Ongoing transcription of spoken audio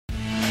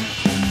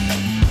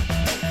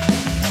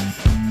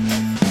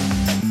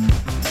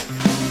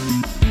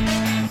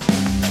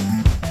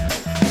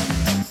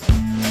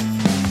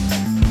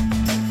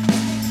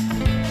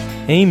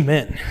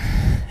Amen.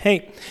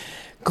 Hey,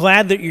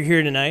 glad that you're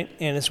here tonight.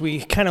 And as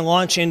we kind of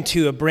launch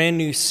into a brand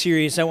new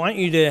series, I want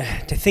you to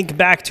think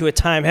back to a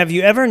time. Have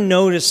you ever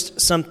noticed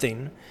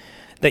something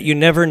that you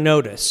never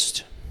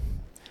noticed?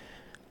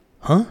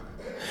 Huh?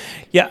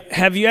 Yeah,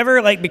 have you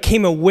ever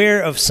became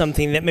aware of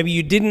something that maybe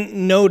you didn't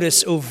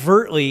notice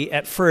overtly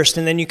at first,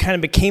 and then you kind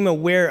of became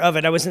aware of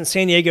it? I was in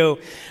San Diego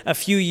a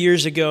few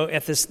years ago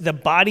at the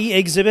Body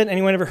exhibit.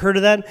 Anyone ever heard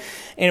of that?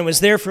 And it was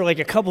there for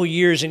a couple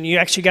years, and you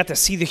actually got to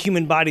see the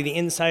human body, the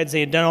insides.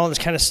 They had done all this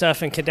kind of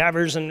stuff and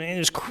cadavers, and it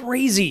was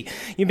crazy.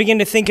 You begin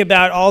to think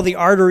about all the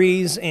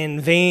arteries and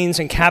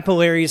veins and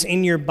capillaries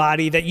in your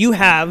body, that you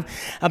have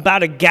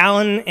about 1.5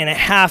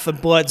 gallons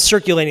of blood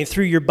circulating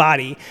through your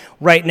body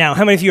right now.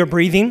 How many of you are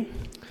breathing?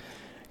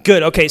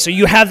 Good. Okay, so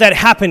you have that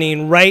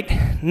happening right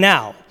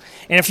now.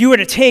 And if you were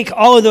to take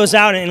all of those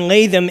out and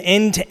lay them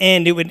end to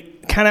end, it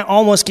would kind of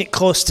almost get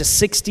close to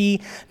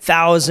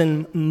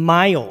 60,000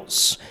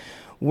 miles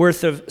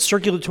worth of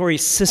circulatory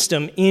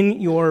system in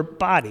your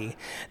body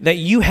that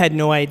you had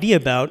no idea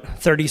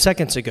about 30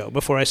 seconds ago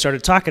before I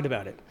started talking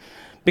about it.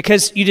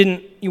 Because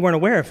you weren't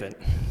aware of it.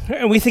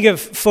 And we think of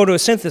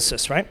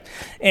photosynthesis, right?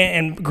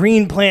 And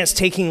green plants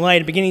taking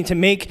light, beginning to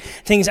make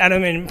things out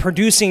of it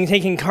and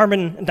taking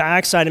carbon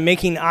dioxide and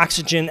making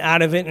oxygen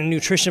out of it and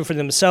nutrition for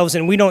themselves.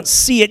 And we don't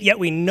see it, yet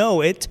we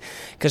know it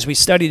because we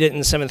studied it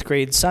in 7th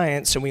grade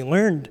science and we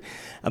learned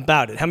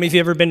about it. How many of you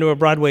ever been to a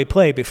Broadway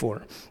play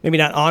before? Maybe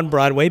not on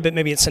Broadway, but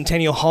maybe at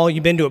Centennial Hall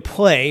you've been to a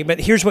play.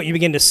 But here's what you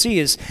begin to see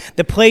is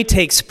the play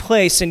takes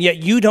place, and yet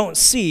you don't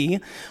see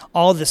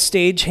all the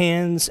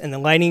stagehands and the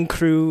lighting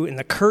crew and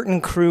the curtain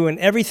crew and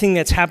everything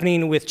that's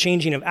happening with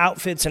changing of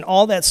outfits and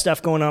all that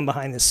stuff going on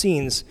behind the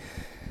scenes.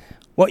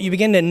 What you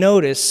begin to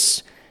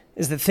notice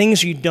is the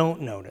things you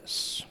don't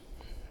notice.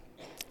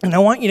 And I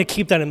want you to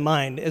keep that in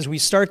mind as we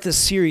start this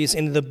series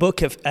into the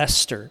book of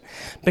Esther,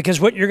 because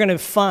what you're going to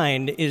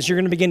find is you're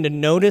going to begin to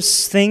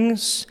notice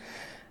things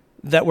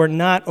that were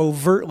not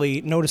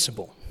overtly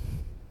noticeable.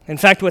 In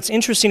fact, what's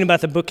interesting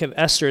about the book of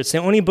Esther, it's the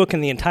only book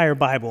in the entire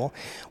Bible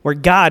where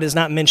God is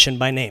not mentioned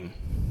by name.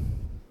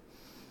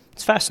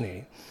 It's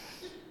fascinating.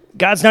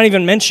 God's not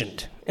even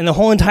mentioned in the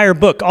whole entire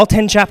book, all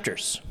 10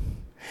 chapters.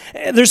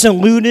 There's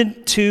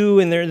alluded to,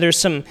 and there's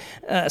some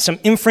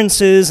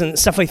inferences and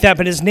stuff like that,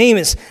 but his name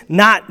is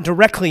not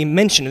directly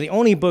mentioned. The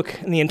only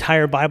book in the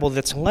entire Bible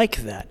that's like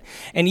that.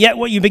 And yet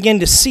what you begin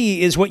to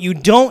see is what you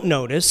don't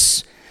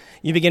notice,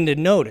 you begin to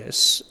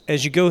notice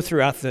as you go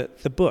throughout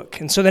the book.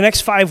 And so the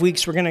next 5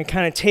 weeks, we're going to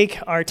kind of take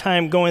our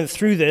time going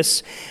through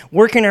this,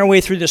 working our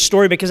way through this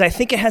story, because I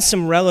think it has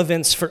some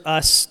relevance for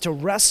us to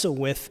wrestle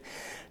with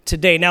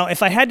today. Now,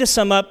 if I had to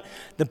sum up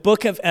the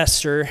book of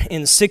Esther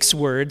in 6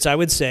 words, I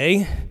would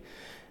say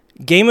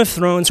Game of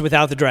Thrones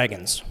without the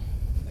dragons.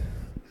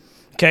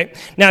 Okay.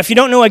 Now, if you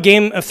don't know what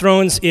Game of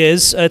Thrones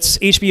is, it's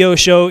an HBO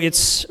show.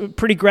 It's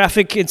pretty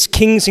graphic. It's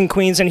kings and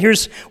queens, and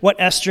here's what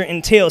Esther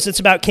entails. It's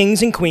about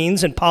kings and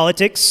queens and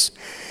politics,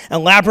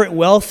 elaborate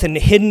wealth and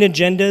hidden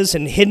agendas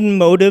and hidden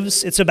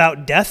motives. It's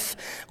about death,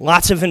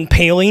 lots of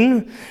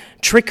impaling,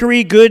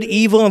 trickery, good,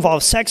 evil,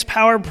 involves sex,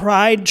 power,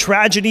 pride,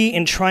 tragedy,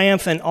 and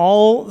triumph, and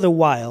all the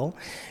while,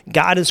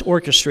 God is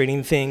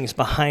orchestrating things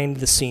behind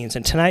the scenes.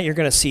 And tonight you're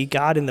going to see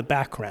God in the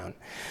background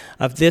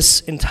of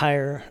this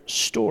entire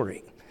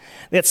story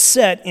that's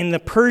set in the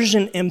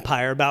Persian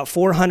Empire about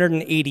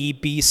 480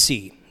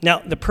 BC. Now,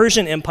 the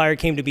Persian Empire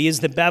came to be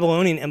as the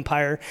Babylonian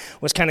Empire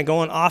was kind of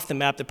going off the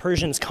map. The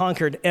Persians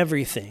conquered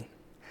everything,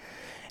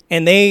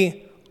 and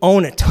they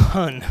own a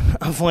ton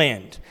of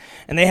land.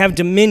 And they have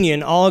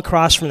dominion all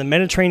across from the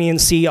Mediterranean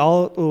Sea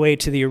all the way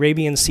to the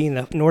Arabian Sea in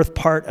the north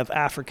part of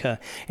Africa,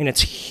 and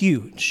it's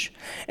huge.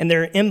 And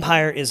their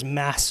empire is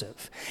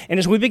massive. And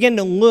as we begin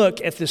to look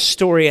at this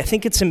story, I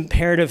think it's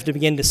imperative to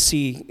begin to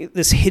see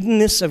this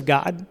hiddenness of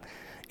God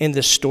in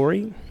this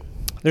story.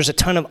 There's a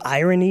ton of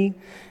irony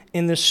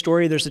in this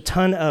story. There's a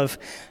ton of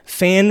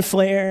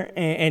fanfare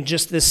and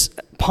just this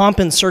pomp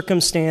and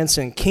circumstance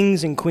and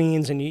kings and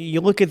queens. And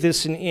you look at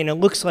this and it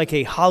looks like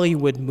a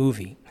Hollywood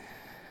movie.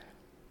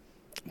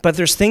 But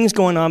there's things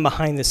going on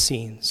behind the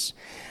scenes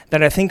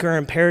that I think are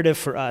imperative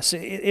for us.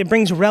 It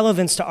brings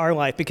relevance to our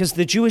life because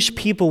the Jewish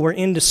people were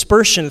in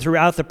dispersion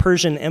throughout the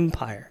Persian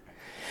Empire.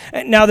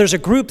 Now, there's a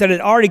group that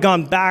had already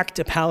gone back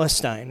to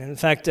Palestine. In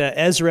fact,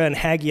 Ezra and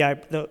Haggai,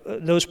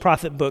 those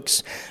prophet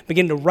books,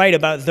 begin to write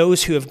about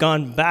those who have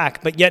gone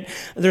back. But yet,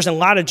 there's a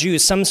lot of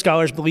Jews. Some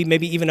scholars believe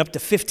maybe even up to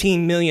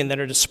 15 million that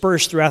are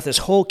dispersed throughout this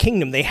whole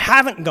kingdom. They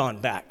haven't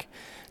gone back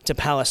to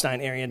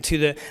Palestine area,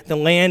 to the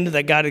land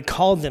that God had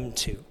called them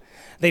to.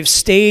 They've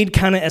stayed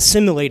kind of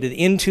assimilated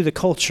into the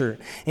culture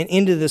and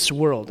into this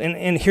world.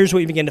 And here's what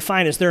you begin to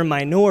find is they're a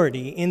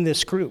minority in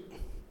this group.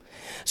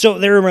 So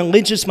they're a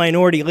religious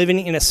minority living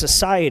in a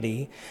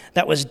society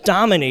that was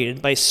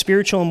dominated by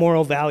spiritual and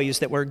moral values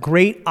that were at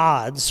great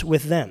odds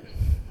with them.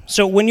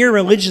 So when you're a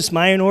religious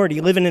minority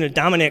living in a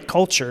dominant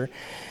culture,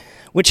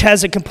 which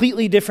has a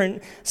completely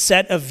different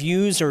set of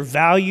views or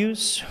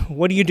values,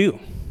 what do?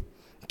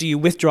 Do you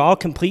withdraw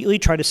completely,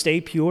 try to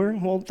stay pure?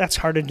 Well, that's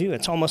hard to do.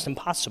 It's almost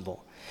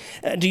impossible.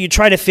 Do you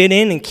try to fit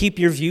in and keep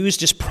your views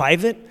just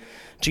private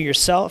to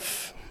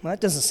yourself? Well,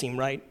 that doesn't seem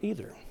right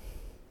either.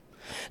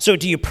 So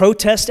do you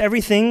protest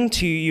everything?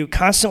 Do you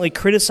constantly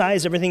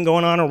criticize everything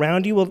going on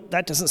around you? Well,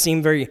 that doesn't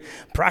seem very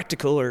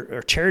practical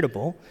or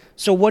charitable.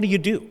 So what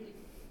do?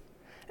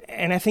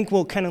 And I think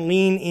we'll kind of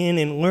lean in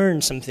and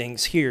learn some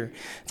things here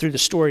through the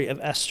story of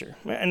Esther.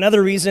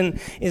 Another reason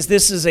is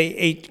this is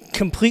a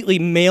completely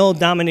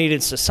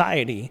male-dominated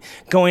society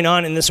going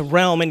on in this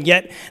realm, and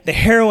yet the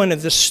heroine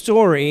of the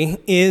story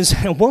is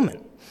a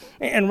woman.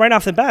 And right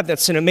off the bat,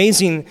 that's an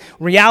amazing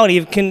reality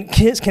of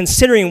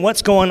considering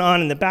what's going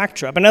on in the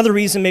backdrop. Another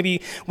reason,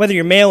 maybe whether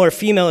you're male or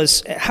female,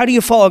 is how do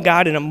you follow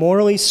God in a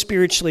morally,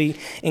 spiritually,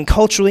 and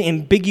culturally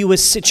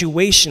ambiguous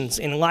situations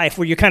in life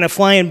where you're kind of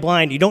flying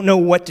blind, you don't know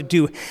what to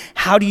do.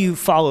 How do you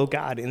follow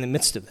God in the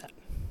midst of that?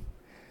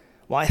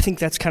 Well, I think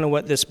that's kind of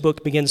what this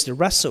book begins to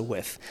wrestle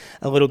with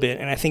a little bit,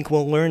 and I think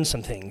we'll learn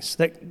some things,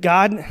 that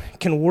God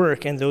can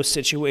work in those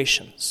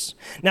situations.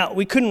 Now,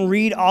 we couldn't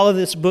read all of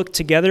this book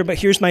together, but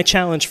here's my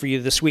challenge for you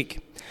this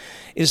week,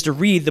 is to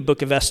read the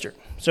book of Esther.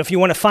 So if you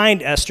want to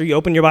find Esther, you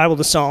open your Bible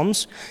to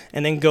Psalms,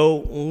 and then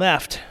go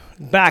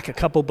back a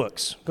couple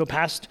books. Go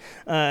past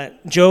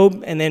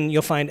Job, and then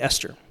you'll find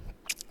Esther.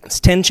 It's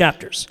 10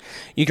 chapters.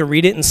 You can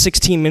read it in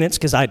 16 minutes,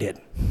 because I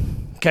did,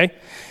 okay?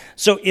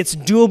 So it's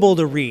doable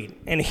to read.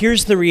 And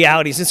here's the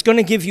realities. It's going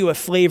to give you a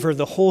flavor of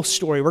the whole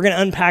story. We're going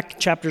to unpack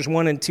chapters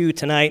 1 and 2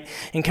 tonight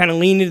and kind of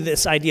lean into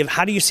this idea of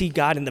how do you see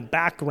God in the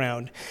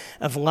background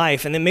of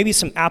life, and then maybe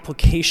some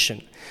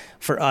application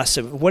for us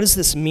of what does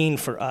this mean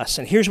for us.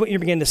 And here's what you're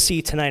beginning to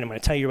see tonight. I'm going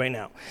to tell you right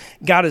now.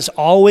 God is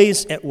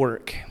always at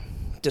work,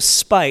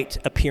 despite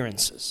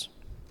appearances.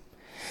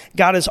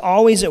 God is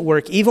always at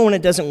work, even when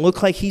it doesn't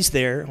look like he's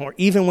there, or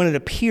even when it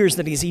appears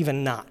that he's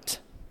even not.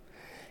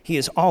 He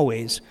is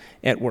always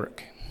at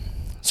work.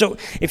 So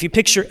if you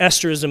picture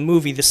Esther as a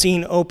movie, the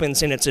scene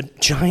opens and it's a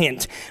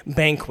giant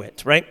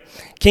banquet, right?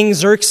 King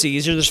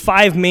Xerxes, there's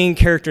 5 main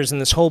characters in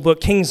this whole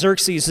book. King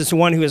Xerxes is the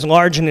one who is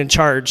large and in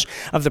charge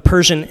of the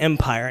Persian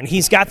Empire. And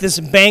he's got this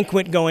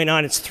banquet going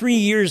on. It's 3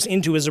 years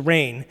into his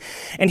reign.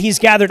 And he's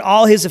gathered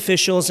all his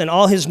officials and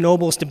all his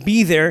nobles to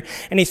be there.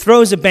 And he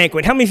throws a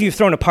banquet. How many of you have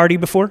thrown a party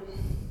before?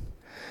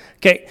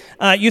 Okay,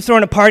 you've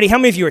thrown a party. How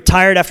many of you are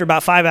tired after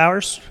about 5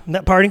 hours of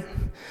that party?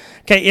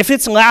 Okay, if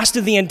it's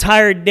lasted the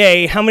entire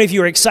day, how many of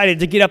you are excited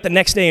to get up the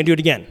next day and do it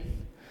again?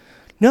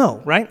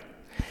 No, right?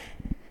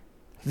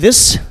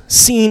 This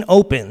scene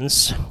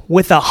opens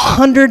with a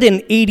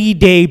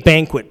 180-day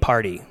banquet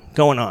party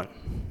going on.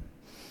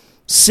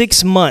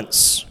 6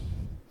 months.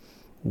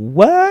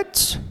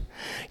 What?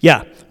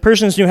 Yeah,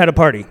 Persians knew how to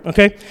party,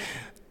 okay?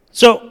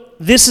 So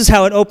this is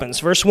how it opens.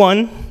 Verse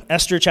 1,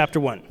 Esther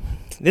chapter 1.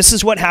 This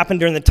is what happened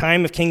during the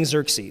time of King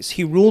Xerxes.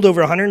 He ruled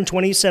over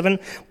 127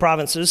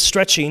 provinces,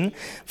 stretching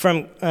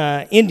from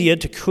India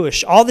to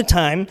Kush. All the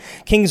time,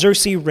 King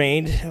Xerxes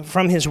reigned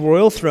from his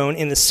royal throne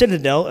in the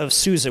citadel of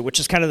Susa,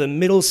 which is kind of the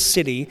middle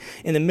city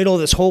in the middle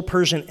of this whole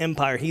Persian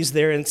empire. He's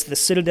there, and it's the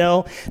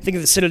citadel. Think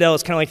of the citadel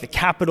as kind of like the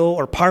capital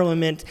or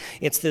parliament.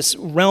 It's this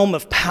realm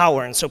of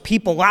power, and so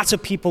lots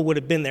of people would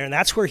have been there, and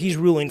that's where he's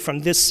ruling from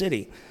this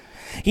city.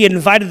 He had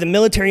invited the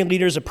military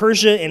leaders of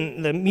Persia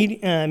and the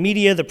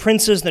media, the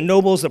princes, the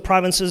nobles, the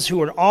provinces, who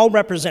were all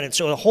represented.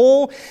 So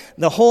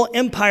the whole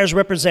empire is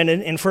represented,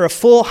 and for a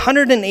full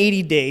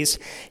 180 days,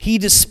 he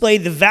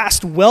displayed the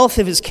vast wealth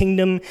of his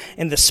kingdom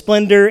and the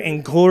splendor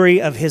and glory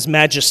of his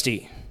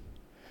majesty.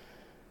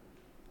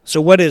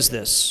 So what is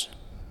this?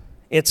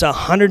 It's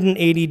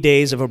 180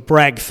 days of a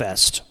brag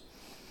fest.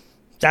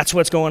 That's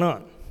what's going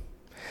on.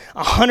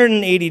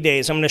 180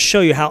 days. I'm going to show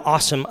you how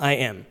awesome I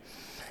am,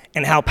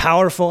 and how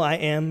powerful I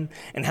am,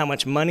 and how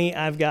much money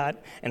I've got,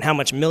 and how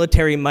much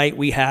military might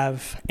we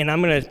have, and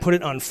I'm going to put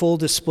it on full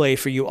display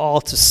for you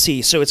all to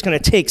see. So it's going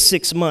to take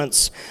 6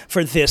 months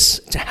for this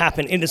to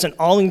happen. It is an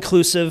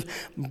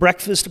all-inclusive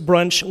breakfast,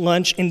 brunch,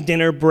 lunch, and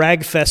dinner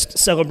brag fest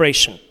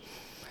celebration.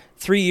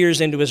 3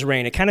 years into his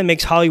reign. It kind of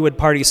makes Hollywood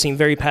parties seem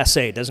very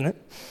passé, doesn't it?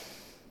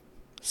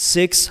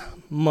 6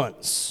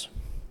 months.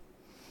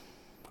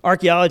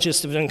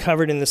 Archaeologists have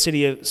uncovered in the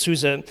city of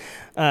Susa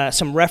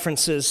some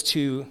references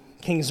to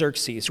King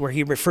Xerxes, where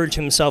he referred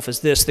to himself as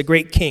this, the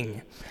great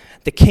king,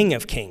 the king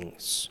of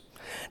kings,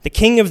 the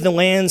king of the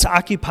lands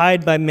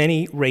occupied by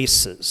many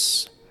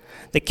races,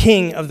 the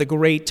king of the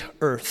great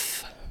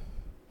earth.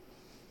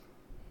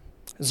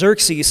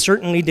 Xerxes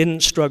certainly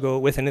didn't struggle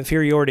with an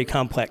inferiority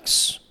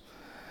complex.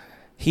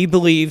 He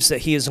believes that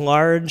he is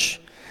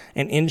large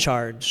and in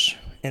charge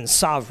and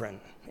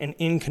sovereign and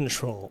in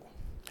control.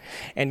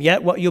 And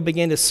yet what you'll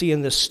begin to see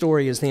in this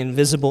story is the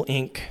invisible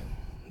ink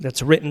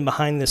that's written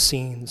behind the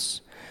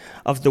scenes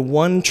of the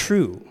one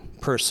true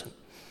person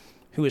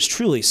who is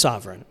truly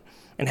sovereign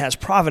and has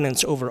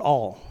providence over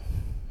all.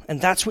 And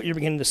that's what you're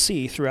beginning to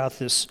see throughout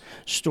this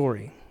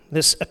story,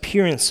 this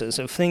appearances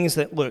of things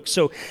that look.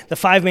 So the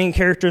 5 main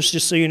characters,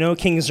 just so you know,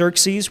 King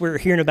Xerxes, we're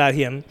hearing about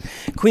him.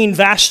 Queen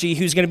Vashti,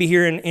 who's going to be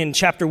here in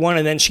chapter 1,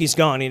 and then she's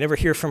gone. You never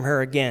hear from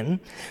her again.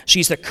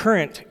 She's the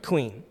current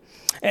queen.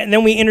 And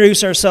then we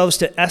introduce ourselves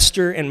to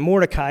Esther and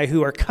Mordecai,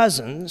 who are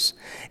cousins,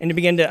 and to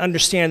begin to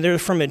understand they're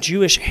from a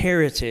Jewish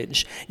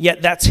heritage,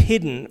 yet that's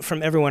hidden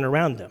from everyone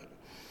around them.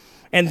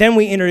 And then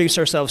we introduce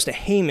ourselves to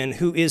Haman,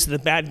 who is the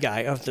bad guy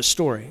of the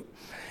story.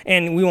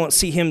 And we won't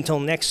see him till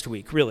next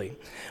week, really.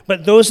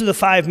 But those are the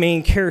 5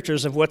 main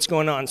characters of what's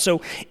going on.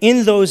 So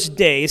in those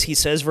days, he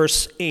says,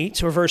 verse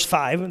 8 or verse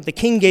 5, the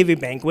king gave a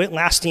banquet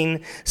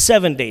lasting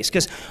 7 days.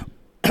 Because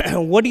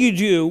what do you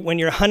do when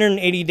your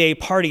 180-day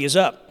party is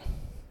up?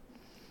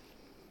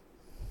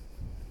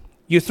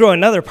 You throw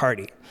another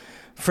party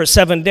for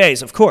 7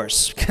 days, of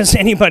course, because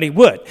anybody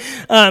would.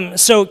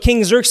 So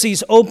King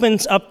Xerxes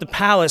opens up the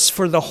palace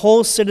for the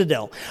whole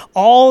citadel.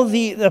 All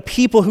the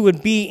people who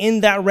would be in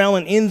that realm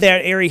and in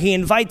that area, he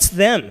invites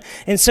them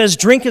and says,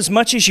 drink as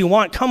much as you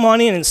want. Come on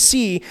in and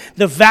see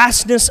the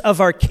vastness of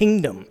our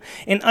kingdom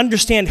and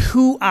understand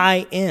who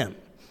I am,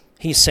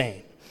 he's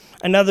saying.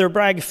 Another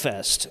brag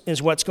fest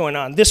is what's going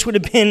on. This would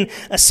have been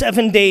a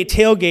 7-day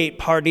tailgate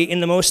party in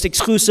the most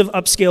exclusive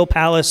upscale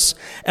palace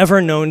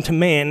ever known to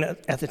man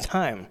at the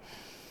time.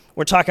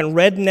 We're talking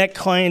redneck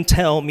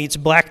clientele meets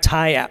black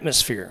tie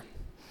atmosphere.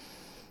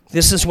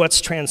 This is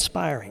what's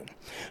transpiring.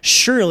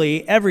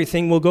 Surely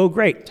everything will go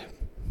great.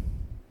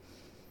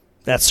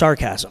 That's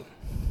sarcasm.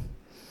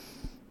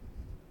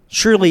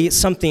 Surely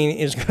something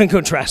is going to go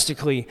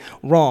drastically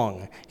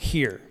wrong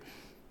here.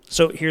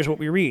 So here's what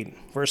we read.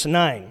 Verse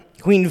 9.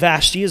 Queen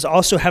Vashti is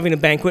also having a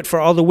banquet for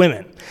all the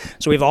women.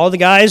 So we have all the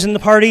guys in the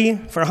party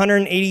for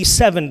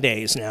 187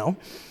 days now.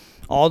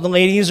 All the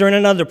ladies are in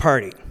another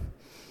party.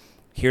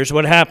 Here's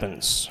what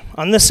happens.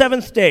 On the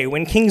 7th day,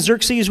 when King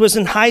Xerxes was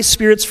in high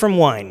spirits from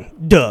wine,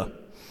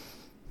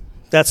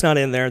 that's not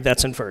in there,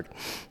 that's inferred.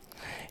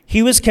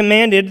 He was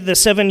commanded the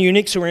 7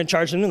 eunuchs who were in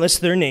charge of them,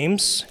 list their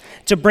names,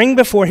 to bring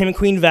before him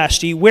Queen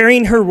Vashti,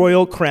 wearing her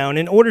royal crown,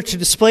 in order to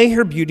display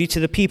her beauty to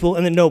the people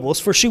and the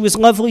nobles, for she was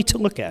lovely to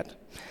look at.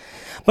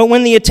 But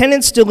when the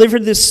attendants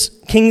delivered this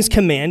king's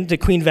command to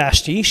Queen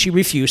Vashti, she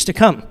refused to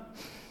come.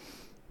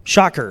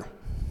 Shocker.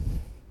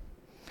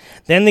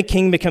 Then the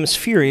king becomes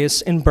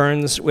furious and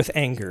burns with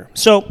anger.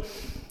 So,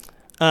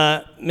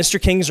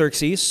 Mr. King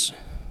Xerxes,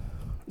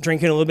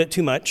 drinking a little bit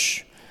too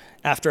much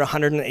after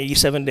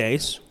 187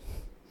 days,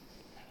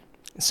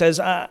 says,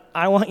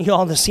 I want you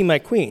all to see my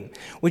queen.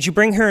 Would you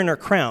bring her in her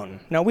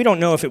crown? Now, we don't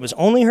know if it was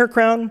only her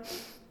crown,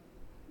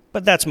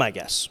 but that's my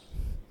guess.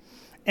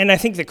 And I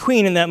think the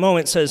queen in that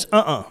moment says,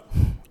 I'm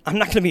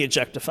not going to be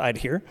objectified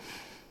here.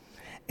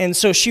 And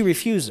so she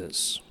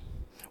refuses.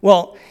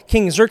 Well,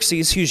 King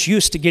Xerxes, who's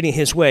used to getting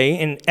his way,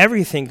 and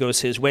everything goes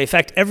his way. In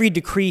fact, every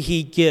decree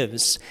he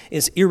gives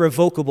is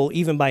irrevocable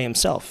even by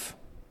himself.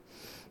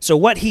 So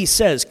what he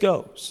says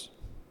goes.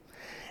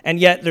 And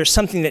yet there's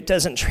something that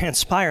doesn't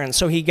transpire. And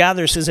so he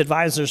gathers his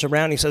advisors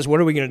around. He says, what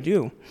are we going to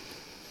do?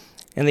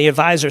 And the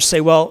advisors say,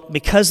 well,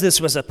 because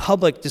this was a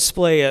public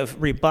display of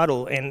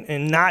rebuttal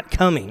and not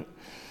coming,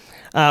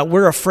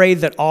 we're afraid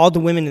that all the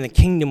women in the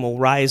kingdom will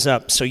rise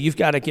up, so you've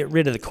got to get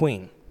rid of the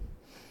queen.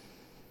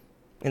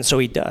 And so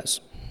he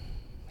does.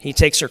 He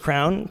takes her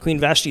crown. Queen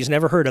Vashti is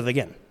never heard of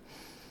again.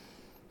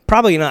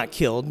 Probably not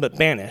killed, but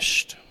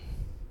banished.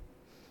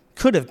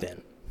 Could have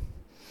been.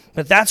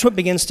 But that's what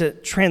begins to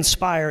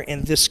transpire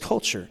in this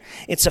culture.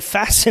 It's a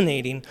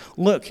fascinating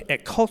look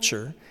at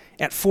culture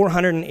at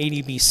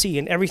 480 BC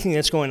and everything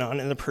that's going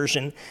on in the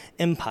Persian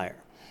Empire.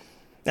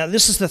 Now,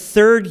 this is the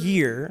 3rd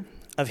year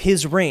of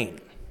his reign.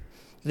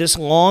 This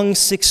long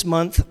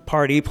 6-month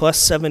party plus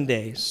 7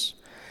 days.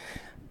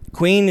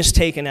 Queen is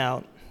taken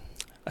out.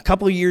 A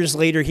couple of years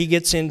later, he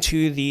gets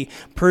into the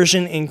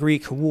Persian and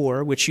Greek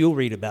War, which you'll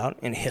read about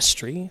in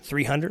history,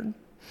 300.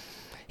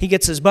 He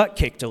gets his butt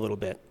kicked a little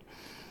bit.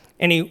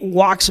 And he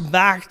walks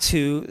back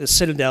to the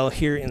citadel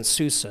here in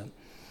Susa.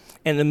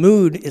 And the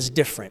mood is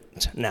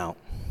different now.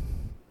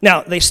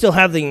 Now, they still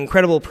have the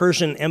incredible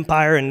Persian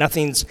Empire, and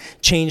nothing's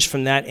changed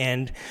from that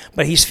end.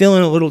 But he's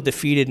feeling a little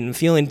defeated and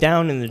feeling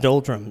down in the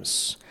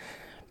doldrums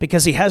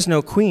because he has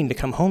no queen to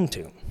come home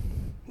to.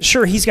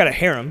 Sure, he's got a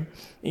harem.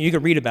 You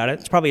can read about it.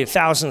 It's probably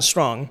 1,000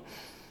 strong.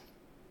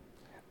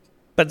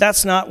 But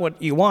that's not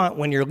what you want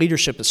when your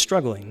leadership is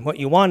struggling. What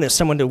you want is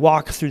someone to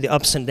walk through the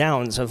ups and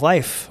downs of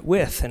life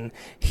with, and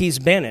he's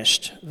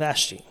banished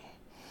Vashti.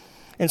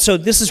 And so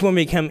this is when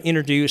we become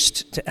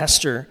introduced to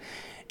Esther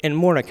and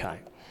Mordecai.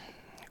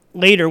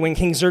 Later, when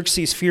King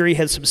Xerxes' fury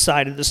had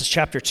subsided, this is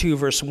chapter 2,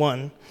 verse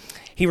 1,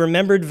 he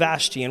remembered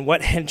Vashti and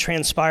what had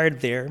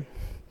transpired there.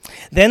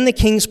 Then the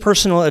king's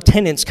personal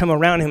attendants come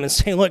around him and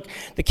say, look,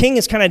 the king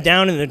is kind of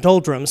down in the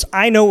doldrums.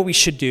 I know what we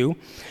should do.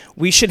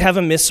 We should have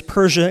a Miss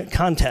Persia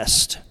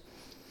contest.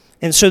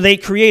 And so they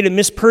create a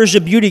Miss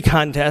Persia beauty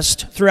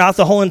contest throughout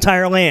the whole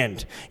entire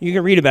land. You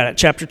can read about it,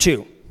 chapter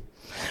 2.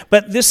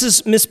 But this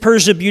is Miss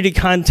Persia beauty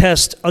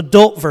contest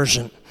adult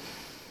version.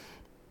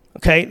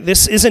 Okay,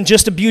 this isn't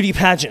just a beauty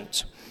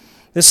pageant.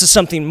 This is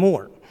something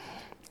more.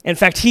 In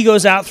fact, he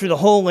goes out through the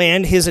whole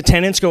land. His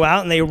attendants go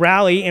out and they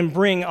rally and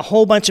bring a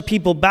whole bunch of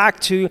people back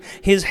to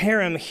his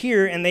harem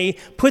here, and they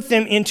put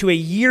them into a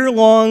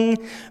year-long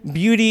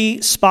beauty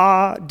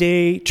spa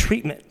day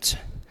treatment.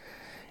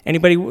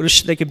 Anybody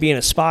wish they could be in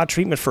a spa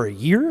treatment for a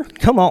year?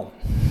 Come on.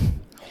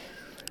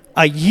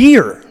 A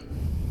year.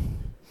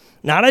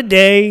 Not a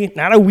day,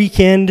 not a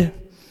weekend.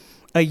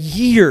 A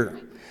year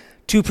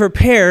to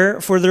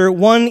prepare for their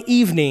one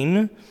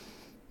evening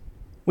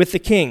with the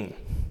king.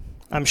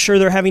 I'm sure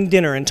they're having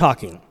dinner and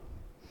talking.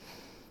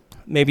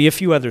 Maybe a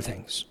few other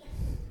things.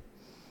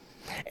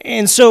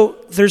 And so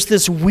there's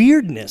this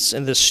weirdness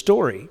in this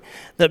story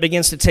that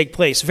begins to take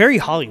place. Very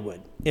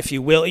Hollywood, if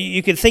you will.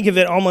 You could think of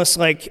it almost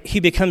like he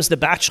becomes the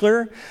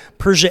Bachelor,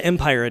 Persia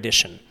Empire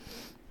edition,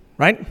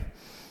 right?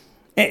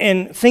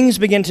 And things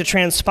begin to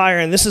transpire,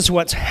 and this is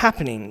what's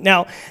happening.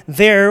 Now,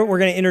 there, we're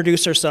going to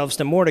introduce ourselves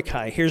to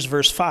Mordecai. Here's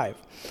verse 5.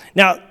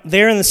 Now,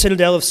 there in the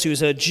citadel of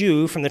Susa, a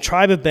Jew from the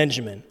tribe of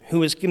Benjamin, who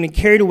was going to be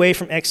carried away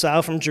from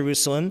exile from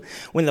Jerusalem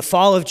when the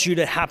fall of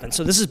Judah happened.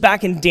 So this is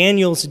back in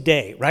Daniel's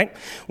day, right?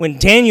 When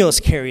Daniel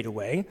is carried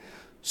away,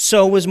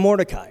 so was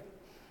Mordecai.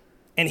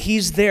 And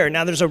he's there.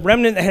 Now, there's a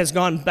remnant that has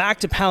gone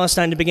back to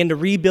Palestine to begin to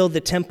rebuild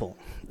the temple.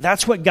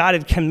 That's what God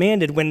had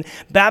commanded when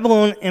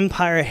Babylon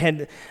Empire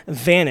had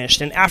vanished.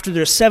 And after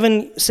their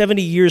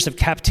 70 years of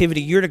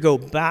captivity, you're to go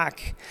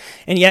back.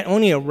 And yet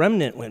only a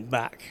remnant went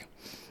back.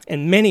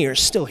 And many are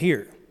still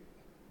here.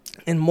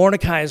 And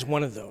Mordecai is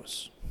one of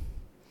those.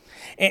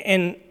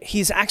 And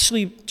he's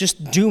actually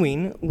just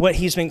doing what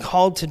he's been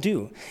called to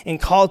do and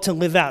called to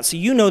live out. So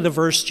you know the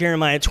verse,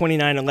 Jeremiah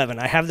 29:11.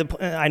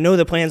 I know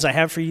the plans I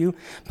have for you,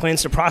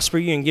 plans to prosper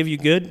you and give you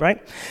good,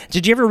 right?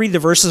 Did you ever read the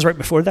verses right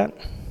before that?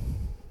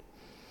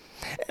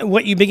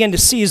 What you begin to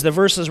see is the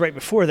verses right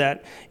before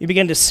that. You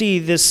begin to see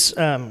this,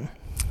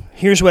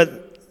 here's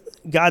what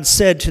God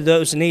said to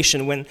those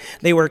nations when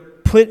they were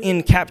put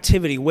in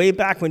captivity way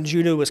back when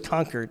Judah was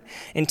conquered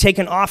and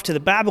taken off to the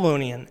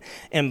Babylonian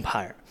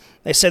Empire.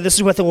 They said, this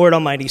is what the Lord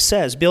Almighty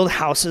says. Build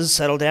houses,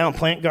 settle down,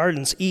 plant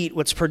gardens, eat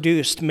what's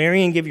produced,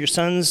 marry and give your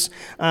sons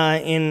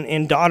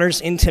and daughters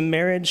into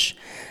marriage.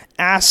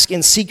 Ask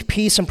and seek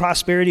peace and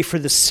prosperity for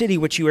the city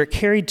which you are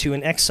carried to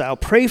in exile.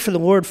 Pray for the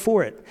Lord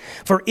for it.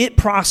 For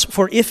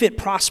if it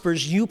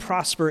prospers, you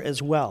prosper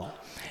as well.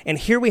 And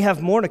here we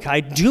have Mordecai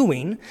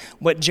doing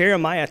what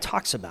Jeremiah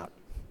talks about.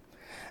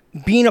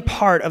 Being a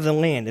part of the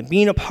land and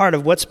being a part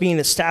of what's being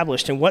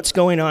established and what's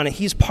going on. And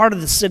he's part of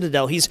the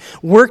citadel. He's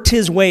worked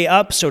his way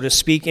up, so to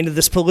speak, into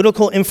this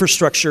political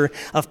infrastructure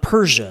of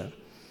Persia.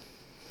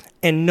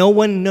 And no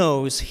one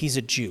knows he's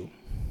a Jew.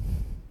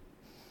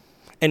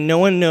 And no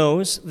one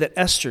knows that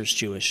Esther's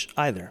Jewish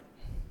either.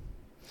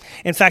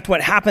 In fact,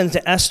 what happens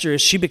to Esther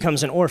is she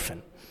becomes an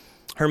orphan.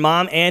 Her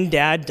mom and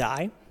dad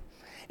die.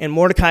 And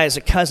Mordecai, as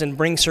a cousin,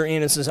 brings her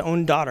in as his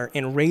own daughter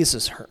and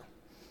raises her.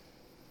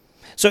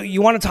 So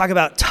you want to talk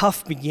about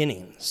tough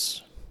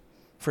beginnings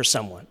for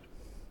someone.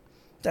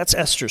 That's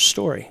Esther's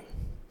story.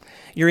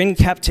 You're in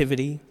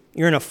captivity.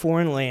 You're in a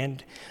foreign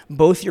land.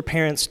 Both your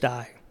parents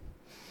die.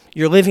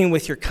 You're living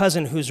with your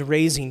cousin who's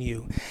raising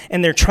you.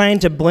 And they're trying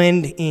to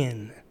blend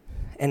in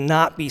and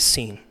not be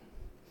seen.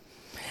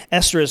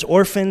 Esther is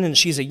orphaned, and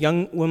she's a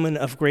young woman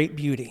of great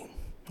beauty.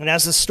 And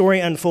as the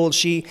story unfolds,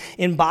 she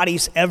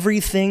embodies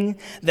everything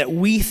that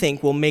we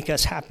think will make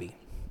us happy.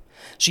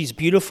 She's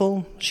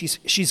beautiful.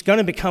 She's going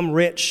to become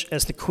rich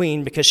as the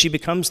queen because she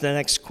becomes the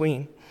next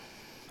queen.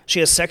 She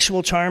has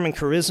sexual charm and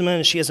charisma,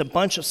 and she has a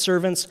bunch of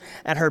servants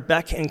at her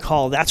beck and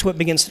call. That's what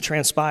begins to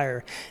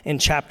transpire in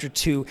chapter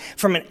 2.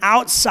 From an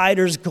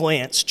outsider's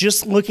glance,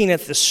 just looking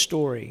at this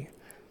story,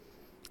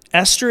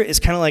 Esther is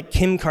kind of like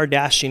Kim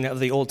Kardashian of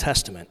the Old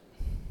Testament.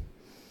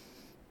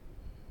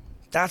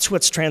 That's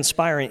what's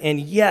transpiring. And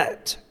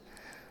yet,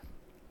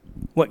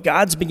 what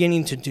God's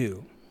beginning to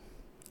do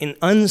in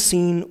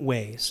unseen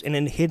ways and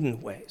in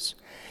hidden ways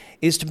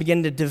is to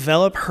begin to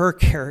develop her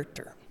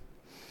character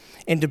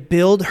and to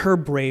build her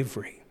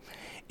bravery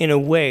in a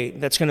way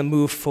that's going to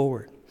move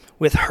forward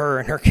with her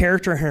and her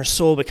character and her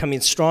soul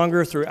becoming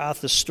stronger throughout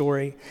the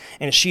story.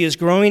 And she is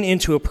growing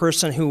into a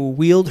person who will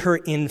wield her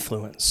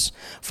influence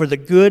for the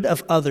good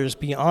of others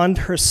beyond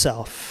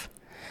herself.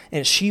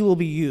 And she will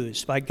be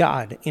used by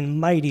God in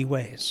mighty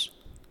ways.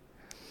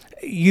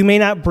 You may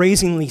not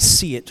brazenly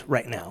see it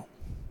right now.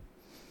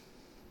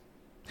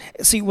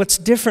 See, what's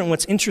different,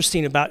 what's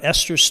interesting about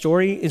Esther's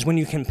story is when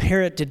you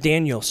compare it to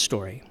Daniel's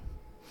story.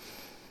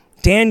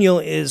 Daniel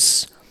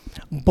is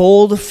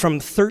bold from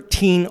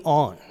 13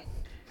 on.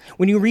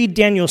 When you read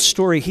Daniel's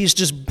story, he's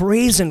just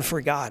brazen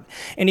for God.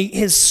 And he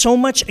has so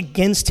much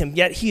against him,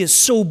 yet he is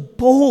so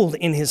bold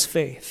in his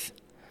faith.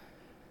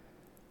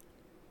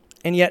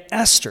 And yet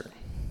Esther,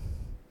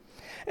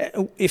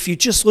 if you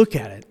just look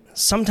at it,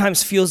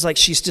 sometimes feels like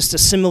she's just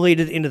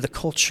assimilated into the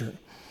culture.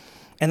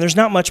 And there's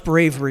not much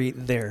bravery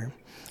there.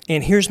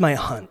 And here's my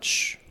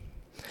hunch.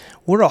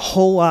 We're a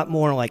whole lot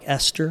more like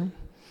Esther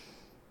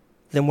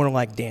than we're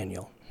like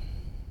Daniel.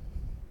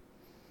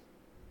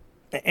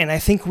 And I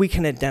think we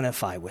can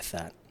identify with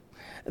that.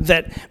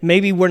 That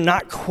maybe we're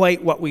not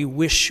quite what we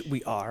wish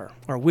we are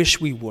or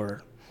wish we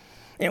were.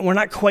 And we're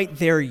not quite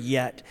there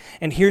yet.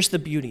 And here's the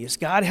beauty is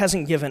God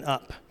hasn't given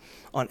up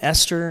on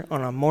Esther,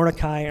 on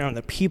Mordecai, and on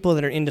the people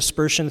that are in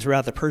dispersion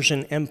throughout the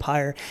Persian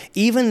Empire,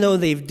 even though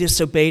they've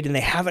disobeyed and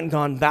they haven't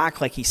gone back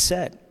like he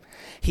said.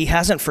 He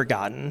hasn't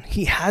forgotten.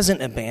 He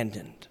hasn't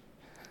abandoned.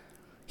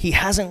 He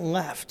hasn't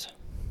left.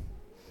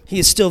 He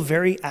is still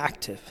very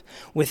active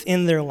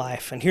within their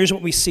life. And here's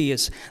what we see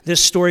as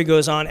this story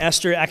goes on.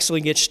 Esther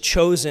actually gets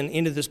chosen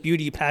into this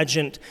beauty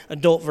pageant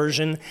adult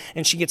version,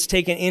 and she gets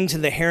taken into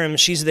the harem.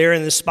 She's there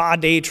in the spa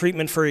day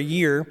treatment for a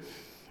year.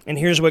 And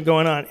here's what's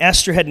going on.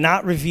 Esther had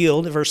not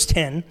revealed, verse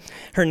 10,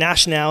 her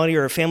nationality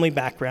or her family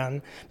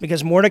background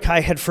because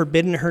Mordecai had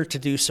forbidden her to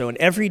do so. And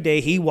every day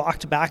he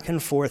walked back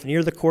and forth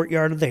near the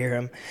courtyard of the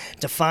harem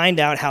to find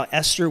out how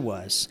Esther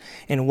was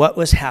and what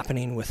was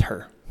happening with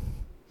her.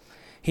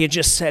 He had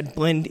just said,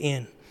 blend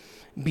in,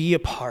 be a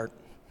part.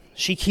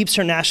 She keeps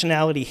her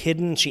nationality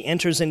hidden. She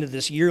enters into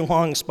this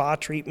year-long spa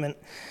treatment.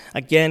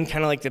 Again,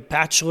 kind of like the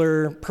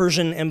Bachelor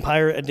Persian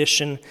Empire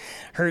edition.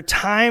 Her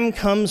time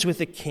comes with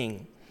the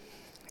king,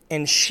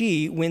 and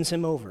she wins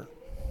him over.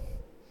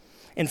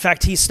 In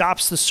fact, he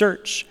stops the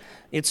search.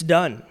 It's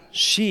done.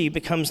 She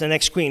becomes the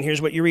next queen.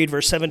 Here's what you read,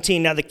 verse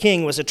 17. Now the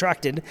king was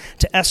attracted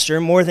to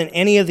Esther more than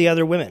any of the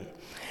other women.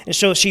 And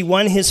so she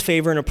won his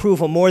favor and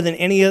approval more than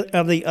any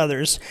of the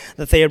others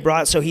that they had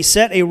brought. So he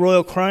set a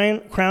royal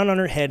crown on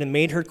her head and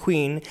made her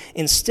queen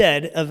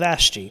instead of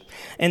Vashti.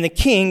 And the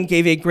king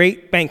gave a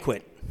great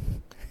banquet.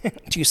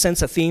 Do you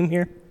sense a theme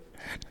here?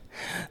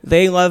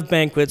 They love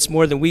banquets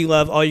more than we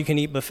love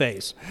all-you-can-eat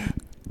buffets.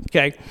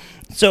 Okay,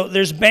 so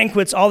there's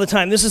banquets all the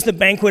time. This is the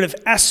banquet of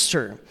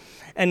Esther.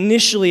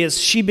 Initially,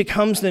 as she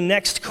becomes the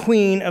next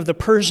queen of the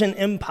Persian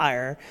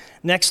Empire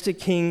next to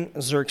King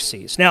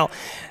Xerxes. Now,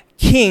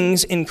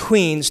 kings and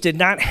queens did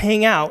not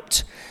hang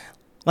out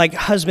like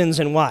husbands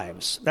and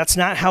wives. That's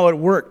not how it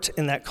worked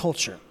in that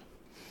culture.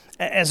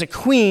 As a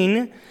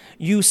queen,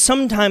 you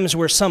sometimes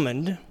were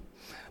summoned,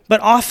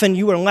 but often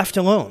you were left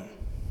alone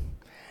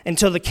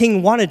until the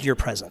king wanted your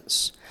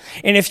presence.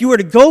 And if you were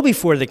to go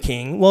before the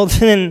king, well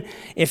then,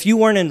 if you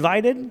weren't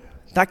invited,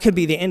 that could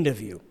be the end of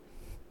you.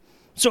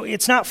 So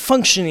it's not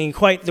functioning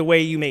quite the way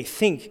you may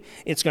think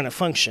it's going to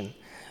function.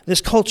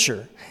 This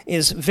culture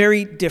is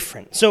very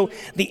different. So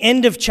the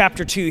end of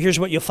chapter 2, here's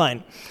what you'll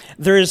find.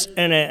 There's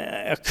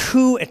a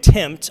coup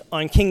attempt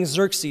on King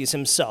Xerxes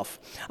himself.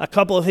 A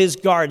couple of his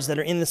guards that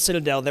are in the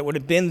citadel that would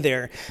have been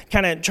there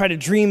kind of try to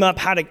dream up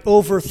how to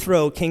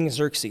overthrow King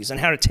Xerxes and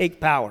how to take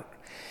power.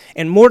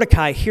 And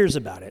Mordecai hears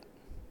about it.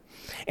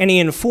 And he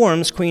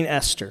informs Queen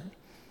Esther,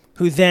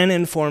 who then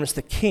informs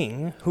the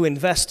king, who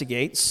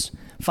investigates,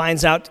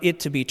 finds out it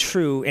to be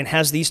true, and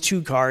has these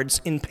two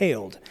guards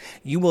impaled.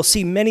 You will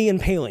see many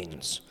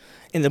impalings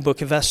in the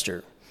book of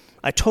Esther.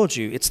 I told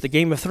you, it's the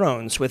Game of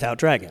Thrones without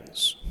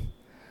dragons.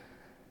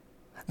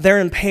 They're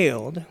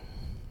impaled,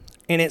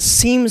 and it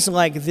seems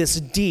like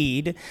this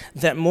deed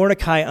that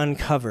Mordecai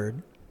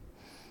uncovered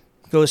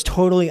goes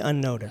totally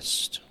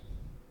unnoticed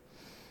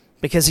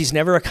because he's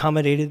never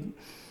accommodated.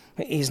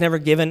 He's never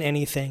given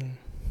anything.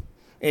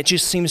 It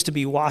just seems to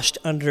be washed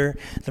under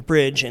the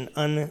bridge and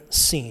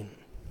unseen.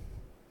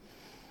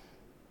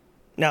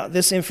 Now,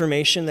 this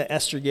information that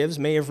Esther gives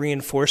may have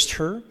reinforced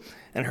her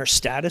and her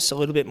status a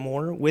little bit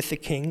more with the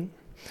king.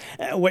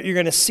 What you're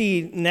going to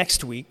see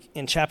next week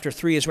in chapter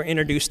 3 is we're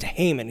introduced to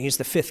Haman. He's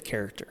the fifth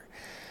character.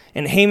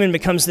 And Haman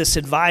becomes this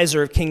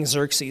advisor of King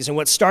Xerxes. And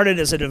what started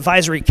as an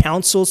advisory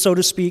council, so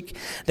to speak,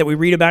 that we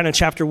read about in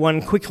chapter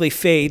 1 quickly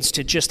fades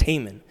to just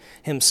Haman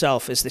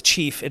himself as the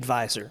chief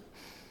advisor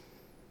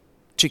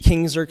to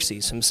King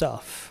Xerxes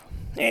himself.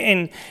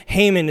 And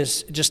Haman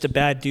is just a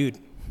bad dude.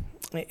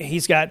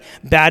 He's got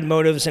bad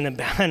motives and a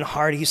bad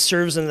heart. He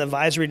serves in the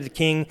advisory to the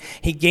king.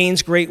 He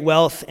gains great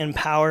wealth and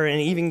power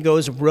and even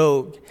goes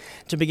rogue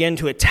to begin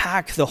to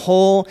attack the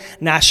whole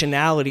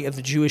nationality of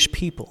the Jewish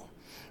people.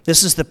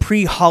 This is the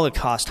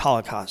pre-Holocaust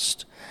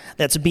Holocaust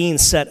that's being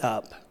set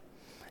up.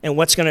 And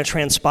what's going to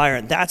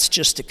transpire, that's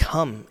just to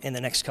come in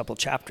the next couple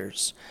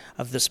chapters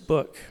of this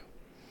book.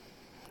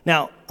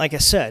 Now, like I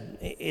said,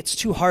 it's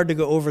too hard to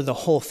go over the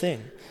whole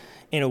thing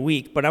in a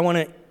week, but I want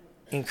to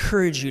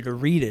encourage you to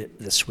read it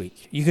this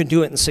week. You can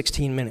do it in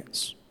 16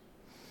 minutes.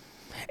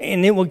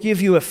 And it will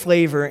give you a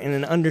flavor and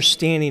an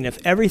understanding of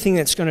everything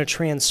that's going to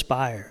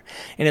transpire.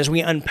 And as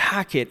we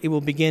unpack it, it will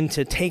begin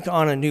to take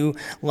on a new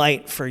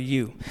light for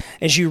you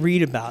as you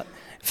read about.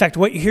 In fact,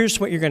 here's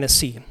what you're going to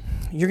see.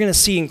 You're going to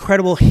see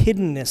incredible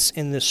hiddenness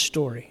in this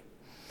story.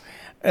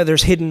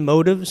 There's hidden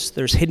motives,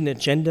 there's hidden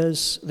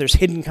agendas, there's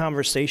hidden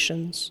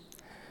conversations.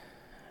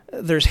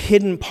 There's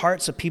hidden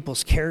parts of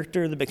people's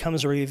character that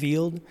becomes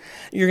revealed.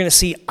 You're going to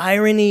see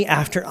irony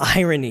after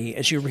irony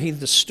as you read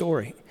the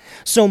story.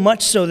 So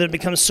much so that it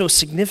becomes so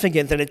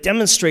significant that it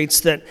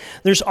demonstrates that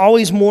there's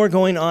always more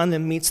going on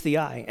than meets the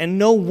eye. And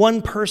no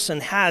one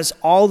person has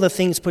all the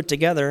things put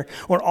together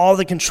or all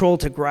the control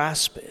to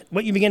grasp it.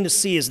 What you begin to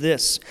see is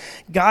this: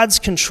 God's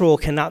control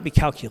cannot be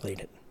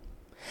calculated.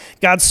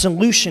 God's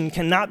solution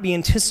cannot be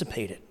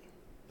anticipated.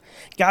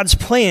 God's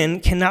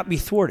plan cannot be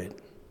thwarted.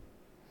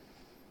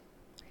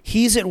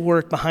 He's at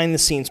work behind the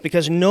scenes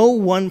because no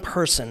one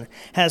person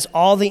has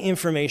all the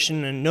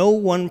information and no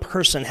one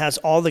person has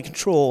all the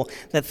control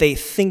that they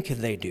think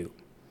they do.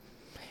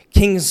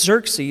 King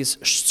Xerxes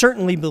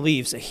certainly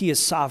believes that he is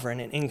sovereign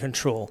and in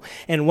control.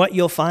 And what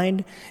you'll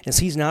find is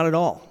he's not at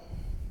all.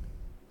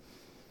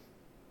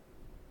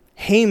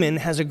 Haman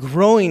has a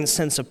growing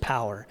sense of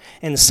power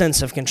and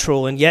sense of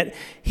control, and yet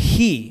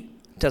he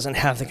doesn't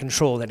have the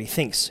control that he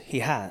thinks he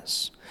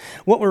has.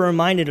 What we're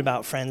reminded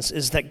about, friends,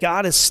 is that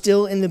God is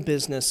still in the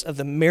business of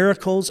the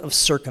miracles of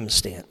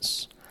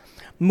circumstance,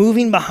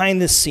 moving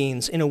behind the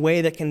scenes in a way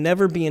that can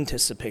never be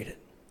anticipated.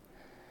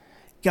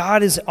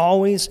 God is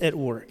always at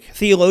work.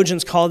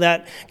 Theologians call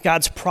that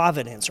God's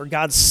providence or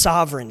God's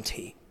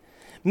sovereignty,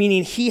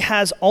 meaning he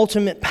has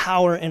ultimate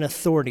power and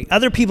authority.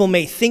 Other people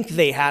may think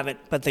they have it,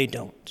 but they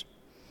don't.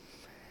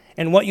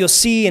 And what you'll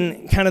see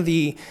in kind of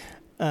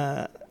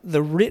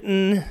the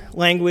written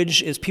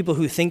language is people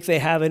who think they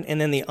have it,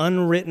 and then the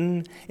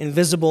unwritten,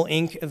 invisible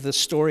ink of the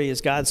story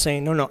is God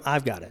saying, no,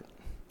 I've got it.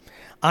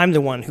 I'm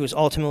the one who is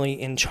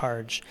ultimately in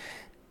charge,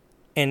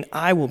 and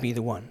I will be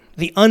the one.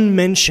 The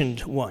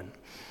unmentioned one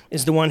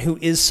is the one who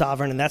is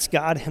sovereign, and that's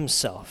God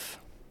himself.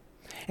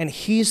 And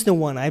he's the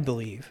one, I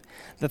believe,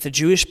 that the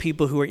Jewish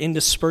people who are in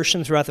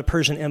dispersion throughout the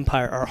Persian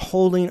Empire are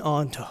holding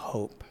on to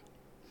hope.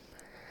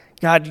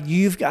 God,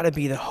 you've got to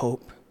be the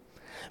hope,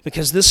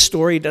 because this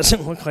story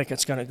doesn't look like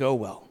it's going to go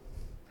well.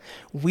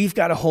 We've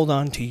got to hold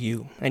on to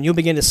you. And you'll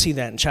begin to see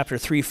that in chapter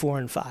 3, 4,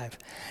 and 5,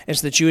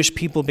 as the Jewish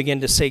people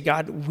begin to say,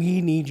 God, we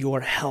need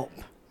your help.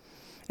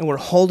 And we're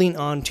holding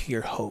on to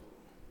your hope.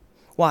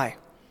 Why?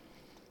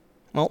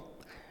 Well,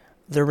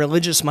 the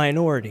religious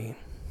minority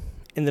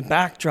in the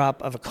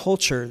backdrop of a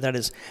culture that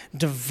is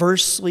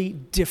diversely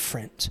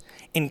different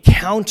and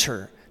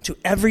counter to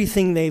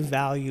everything they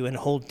value and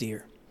hold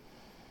dear.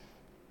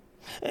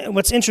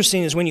 What's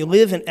interesting is when you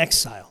live in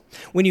exile,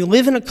 when you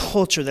live in a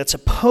culture that's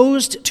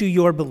opposed to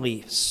your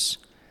beliefs,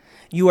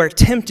 you are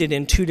tempted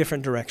in two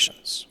different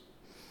directions.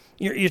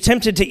 You're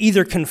tempted to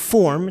either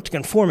conform to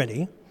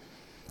conformity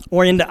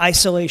or into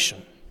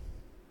isolation.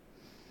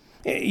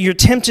 You're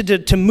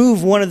tempted to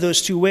move one of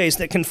those two ways,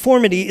 that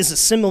conformity is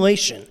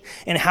assimilation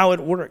and how it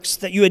works,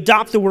 that you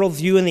adopt the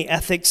worldview and the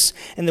ethics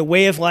and the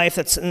way of life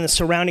that's in the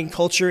surrounding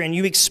culture, and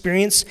you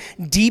experience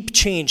deep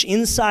change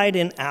inside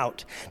and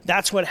out.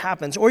 That's what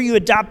happens. Or you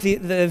adopt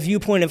the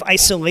viewpoint of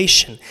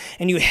isolation,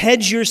 and you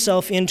hedge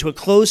yourself into a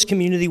closed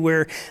community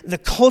where the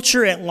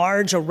culture at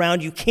large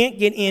around you can't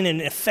get in and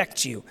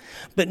affect you,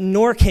 but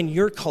nor can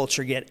your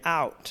culture get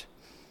out.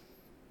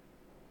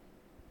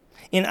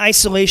 In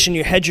isolation,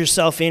 you hedge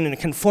yourself in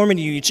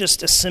conformity, you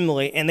just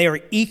assimilate, and they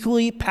are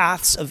equally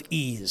paths of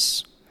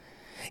ease.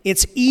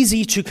 It's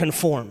easy to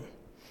conform,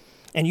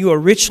 and you are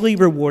richly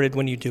rewarded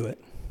when you do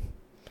it.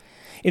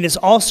 It is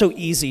also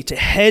easy to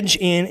hedge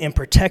in and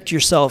protect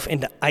yourself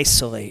and to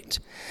isolate.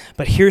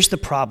 But here's the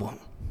problem.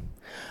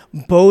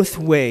 Both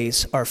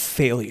ways are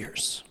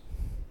failures.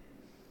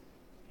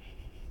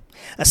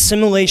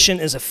 Assimilation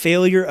is a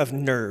failure of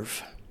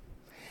nerve,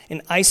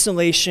 and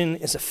isolation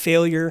is a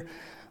failure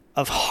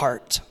of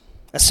heart.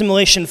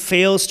 Assimilation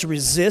fails to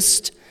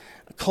resist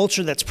a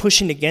culture that's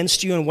pushing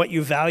against you and what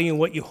you value and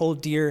what you hold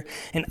dear,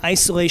 and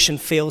isolation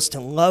fails to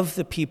love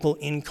the people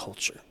in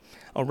culture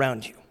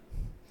around you.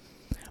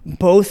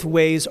 Both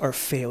ways are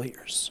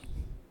failures.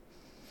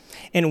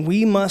 And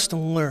we must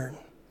learn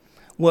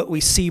what we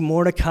see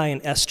Mordecai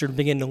and Esther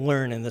begin to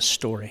learn in this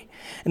story,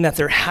 and that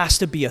there has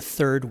to be a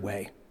third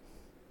way.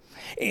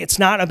 It's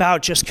not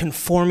about just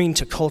conforming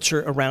to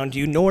culture around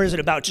you, nor is it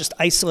about just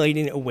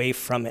isolating away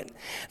from it.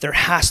 There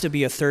has to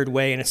be a third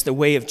way, and it's the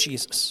way of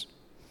Jesus.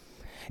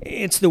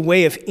 It's the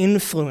way of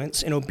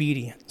influence and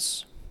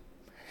obedience.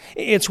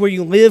 It's where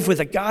you live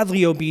with a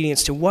godly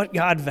obedience to what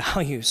God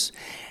values,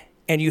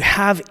 and you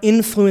have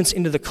influence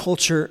into the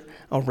culture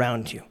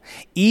around you,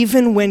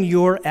 even when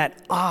you're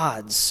at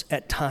odds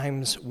at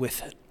times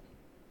with it.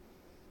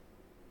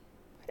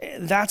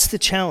 That's the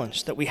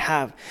challenge that we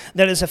have.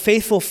 That as a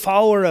faithful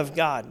follower of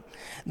God,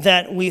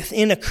 that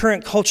within a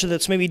current culture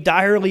that's maybe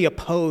direly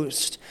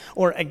opposed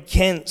or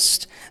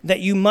against, that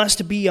you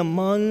must be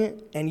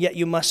among and yet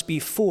you must be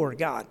for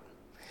God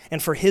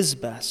and for his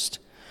best.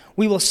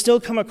 We will still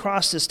come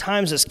across as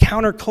times as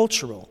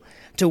countercultural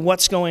to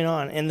what's going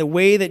on. And the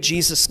way that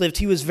Jesus lived,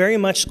 he was very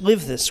much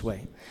lived this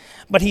way.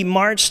 But he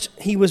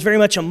was very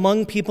much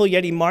among people,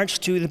 yet he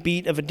marched to the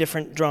beat of a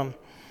different drum.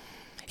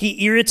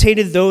 He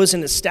irritated those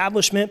in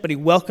establishment, but he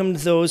welcomed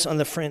those on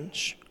the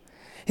fringe.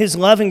 His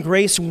love and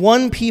grace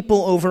won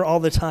people over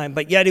all the time,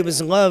 but yet it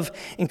was love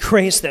and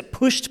grace that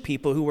pushed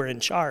people who were in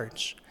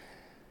charge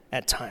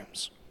at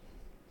times.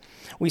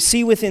 We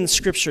see within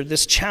Scripture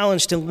this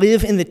challenge to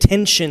live in the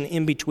tension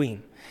in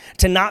between,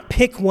 to not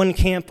pick one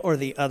camp or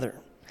the other,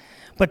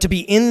 but to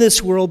be in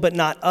this world but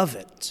not of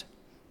it.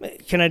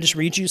 Can I just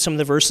read you some of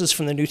the verses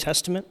from the New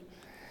Testament?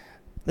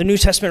 The New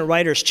Testament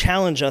writers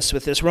challenge us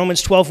with this.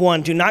 Romans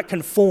 12:1, do not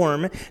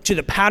conform to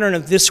the pattern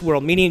of this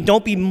world, meaning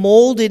don't be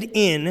molded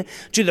in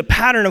to the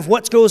pattern of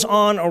what goes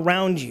on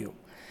around you,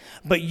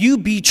 but you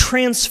be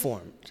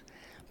transformed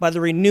by the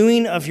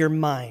renewing of your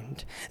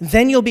mind.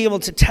 Then you'll be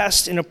able to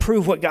test and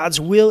approve what God's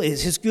will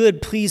is, his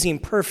good, pleasing,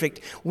 perfect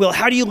will.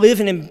 How do you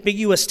live in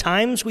ambiguous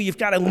times? Well, you've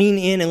got to lean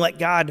in and let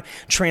God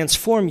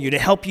transform you to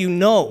help you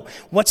know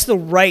what's the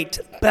right,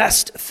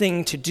 best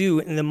thing to do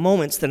in the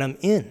moments that I'm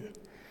in.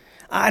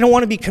 I don't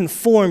want to be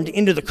conformed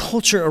into the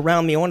culture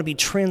around me. I want to be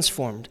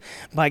transformed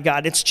by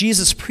God. It's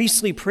Jesus'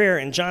 priestly prayer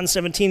in John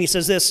 17. He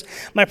says this,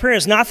 "My prayer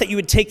is not that you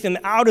would take them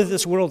out of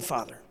this world,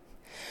 Father,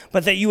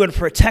 but that you would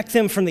protect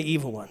them from the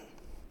evil one.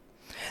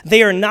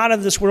 They are not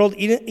of this world,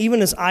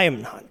 even as I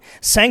am not.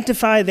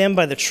 Sanctify them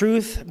by the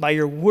truth, by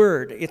your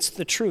word." It's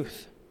the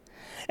truth.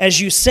 "As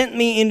you sent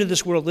me into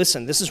this world,"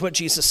 listen, this is what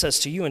Jesus says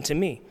to you and to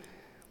me,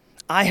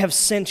 "I have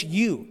sent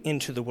you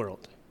into the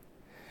world."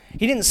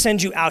 He didn't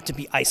send you out to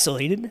be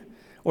isolated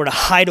or to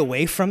hide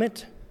away from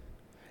it,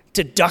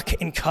 to duck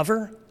and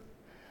cover.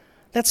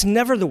 That's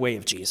never the way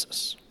of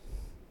Jesus.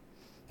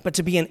 But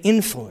to be an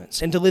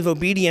influence and to live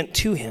obedient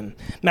to him.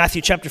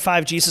 Matthew chapter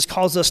 5, Jesus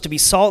calls us to be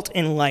salt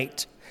and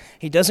light.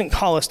 He doesn't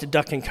call us to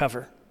duck and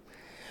cover.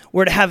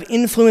 We're to have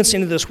influence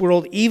into this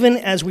world even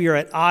as we are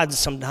at odds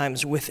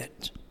sometimes with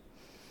it.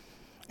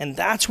 And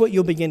that's what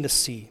you'll begin to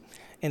see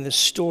in the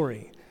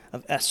story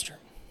of Esther.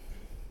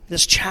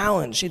 This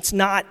challenge, it's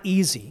not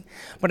easy,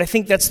 but I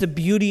think that's the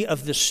beauty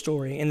of this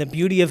story and the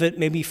beauty of it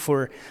maybe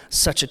for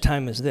such a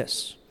time as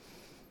this,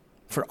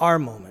 for our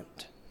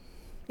moment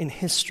in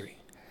history.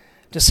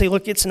 To say,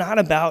 look, it's not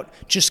about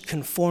just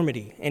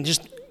conformity and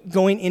just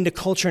going into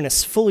culture and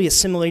fully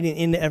assimilating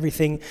into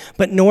everything,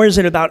 but nor is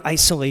it about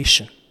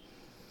isolation.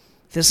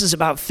 This is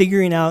about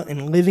figuring out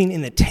and living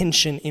in the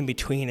tension in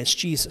between as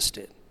Jesus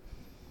did.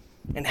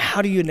 And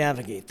how do you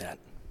navigate that?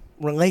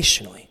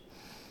 Relationally.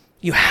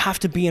 You have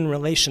to be in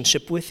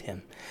relationship with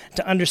him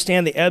to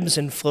understand the ebbs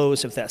and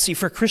flows of that. See,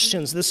 for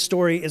Christians, this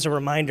story is a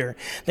reminder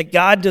that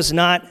God does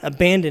not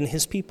abandon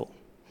his people.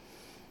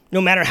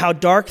 No matter how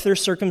dark their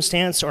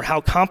circumstance or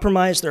how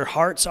compromised their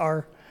hearts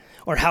are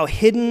or how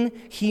hidden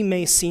he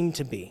may seem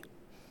to be,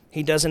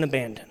 he doesn't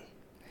abandon.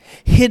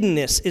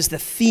 Hiddenness is the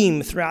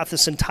theme throughout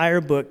this entire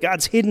book.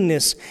 God's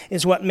hiddenness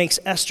is what makes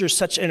Esther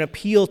such an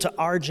appeal to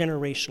our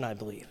generation, I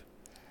believe.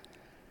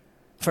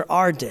 For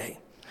our day,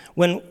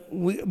 when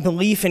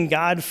belief in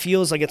God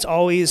feels like it's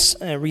always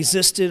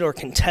resisted or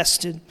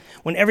contested,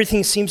 when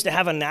everything seems to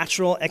have a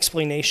natural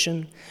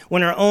explanation,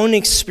 when our own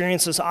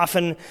experiences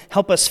often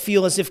help us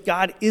feel as if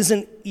God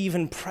isn't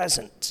even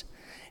present,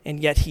 and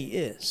yet he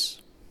is.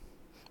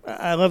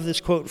 I love this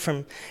quote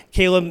from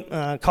Caleb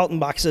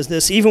Kaltenbach. Says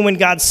this, "Even when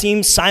God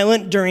seems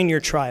silent during your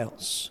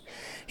trials,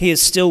 he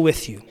is still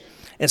with you,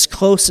 as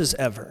close as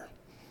ever.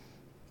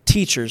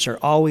 Teachers are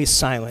always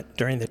silent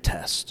during the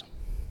test."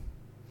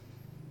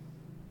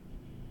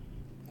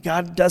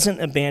 God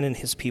doesn't abandon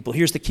his people.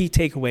 Here's the key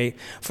takeaway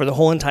for the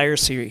whole entire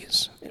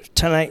series,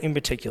 tonight in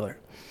particular.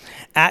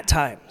 At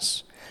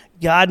times,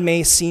 God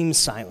may seem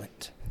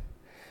silent,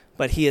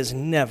 but he is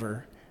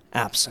never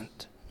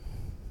absent.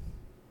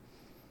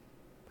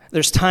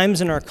 There's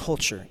times in our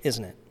culture,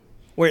 isn't it,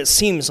 where it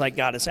seems like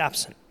God is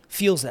absent,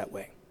 feels that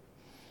way.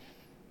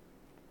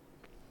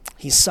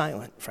 He's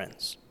silent,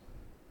 friends.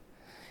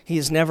 He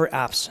is never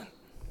absent.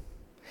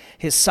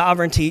 His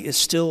sovereignty is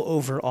still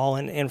over all,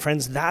 and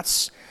friends,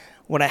 that's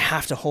what I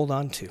have to hold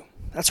on to.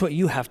 That's what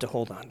you have to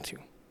hold on to,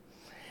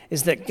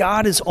 is that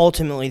God is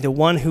ultimately the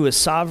one who is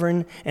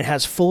sovereign and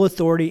has full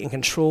authority and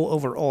control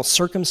over all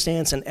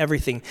circumstance and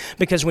everything.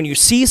 Because when you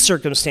see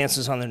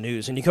circumstances on the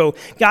news and you go,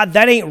 God,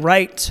 that ain't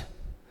right,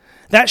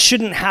 that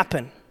shouldn't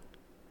happen,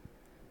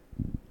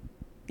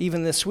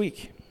 even this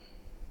week.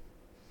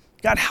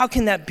 God, how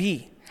can that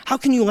be? How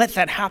can you let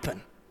that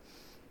happen?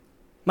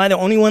 Am I the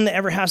only one that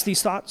ever has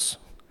these thoughts?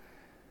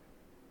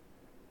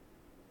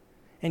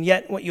 And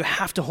yet what you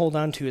have to hold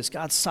on to is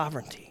God's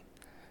sovereignty.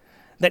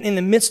 That in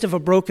the midst of a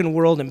broken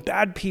world and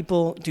bad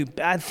people do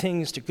bad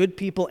things to good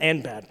people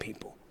and bad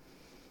people,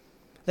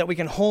 that we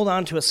can hold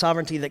on to a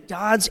sovereignty that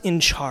God's in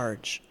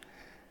charge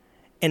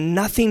and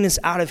nothing is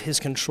out of his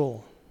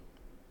control.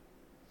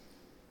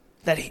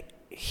 That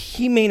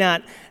he may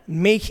not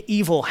make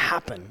evil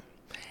happen,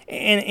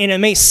 and it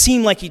may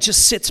seem like he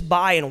just sits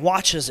by and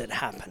watches it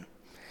happen,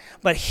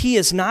 but he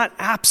is not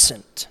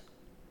absent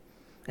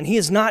and he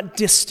is not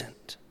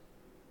distant.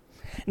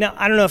 Now,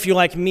 I don't know if you're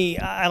like me.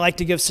 I like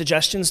to give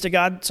suggestions to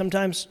God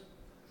sometimes.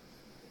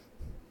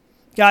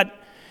 God,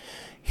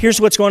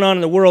 here's what's going on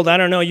in the world. I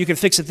don't know. You can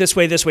fix it this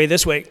way, this way,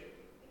 this way.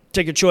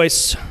 Take a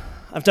choice.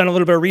 I've done a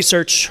little bit of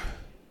research.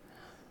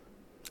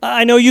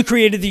 I know you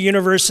created the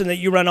universe and that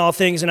you run all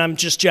things, and I'm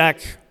just Jack.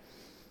 I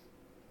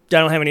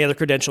don't have any other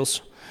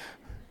credentials.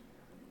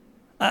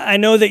 I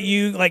know that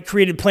you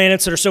created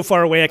planets that are so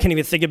far away I can't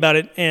even think about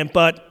it,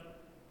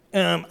 but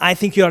I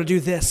think you ought to do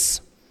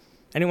this.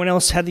 Anyone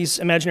else had these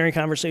imaginary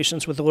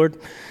conversations with the Lord?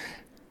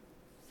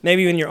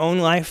 Maybe in your own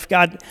life.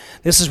 God,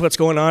 this is what's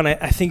going on.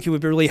 I think it would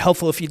be really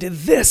helpful if you did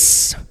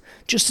this.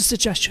 Just a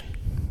suggestion.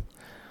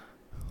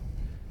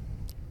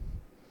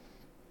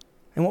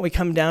 And what we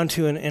come down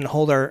to and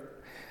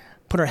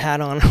put our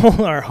hat on, hold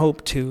our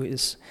hope to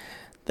is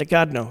that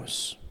God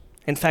knows.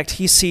 In fact,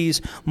 he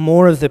sees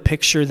more of the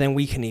picture than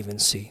we can even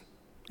see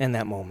in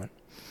that moment.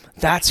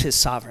 That's his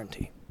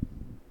sovereignty.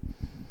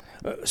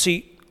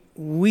 See,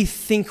 we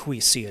think we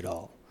see it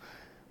all,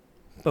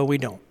 but we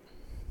don't.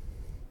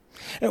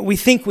 We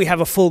think we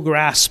have a full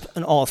grasp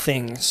on all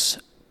things,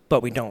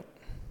 but we don't.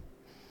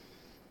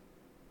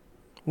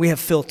 We have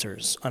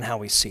filters on how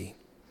we see.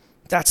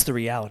 That's the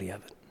reality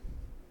of it.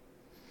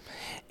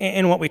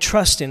 And what we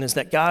trust in is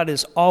that God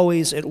is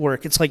always at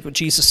work. It's like what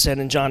Jesus said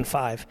in John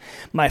 5.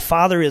 My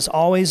Father is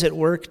always at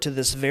work to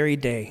this very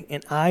day,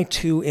 and I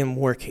too am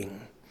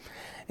working.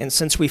 And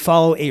since we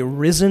follow a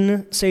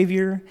risen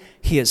Savior,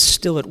 he is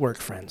still at work,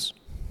 friends.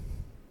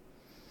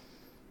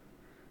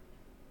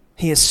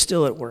 He is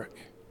still at work.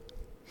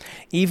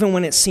 Even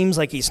when it seems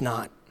like he's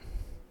not,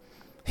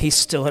 he's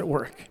still at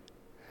work.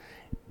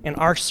 In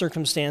our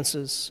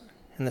circumstances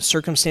and the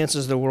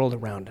circumstances of the world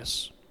around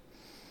us.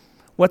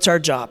 What's our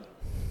job?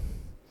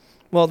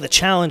 Well, the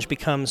challenge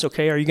becomes,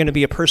 okay, are you going to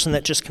be a person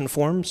that just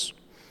conforms?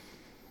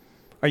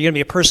 Are you going to be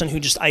a person who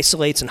just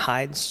isolates and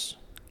hides?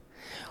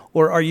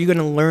 Or are you going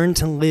to learn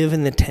to live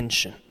in the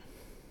tension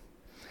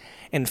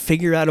and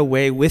figure out a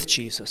way with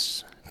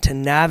Jesus to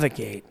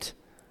navigate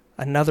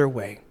another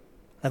way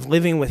of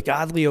living with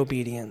godly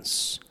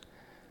obedience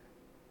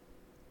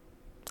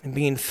and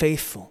being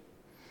faithful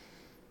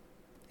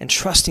and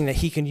trusting that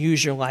he can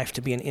use your life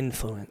to be an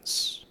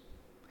influence?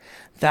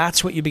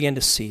 That's what you begin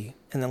to see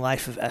in the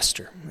life of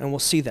Esther. And we'll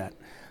see that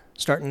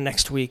starting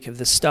next week of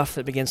the stuff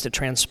that begins to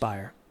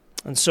transpire.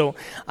 And so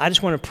I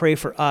just want to pray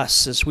for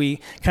us as we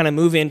kind of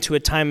move into a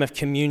time of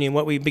communion,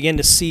 what we begin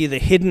to see, the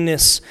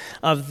hiddenness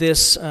of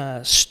this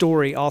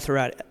story all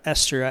throughout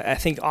Esther. I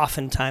think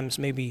oftentimes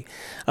maybe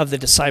of the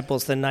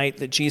disciples the night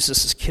that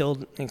Jesus is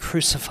killed and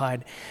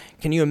crucified.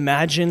 Can you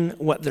imagine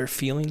what they're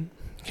feeling?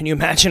 Can you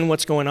imagine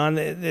what's going on?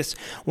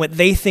 What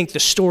they think the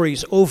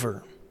story's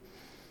over.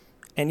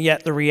 And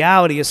yet the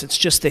reality is it's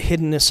just the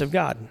hiddenness of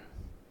God.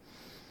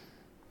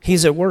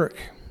 He's at work,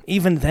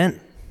 even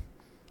then.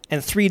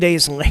 And 3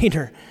 days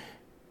later,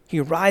 he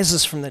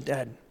rises from the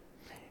dead.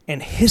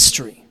 And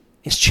history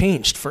is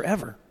changed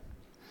forever.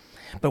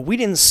 But we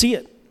didn't see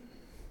it.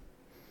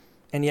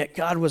 And yet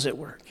God was at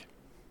work.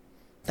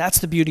 That's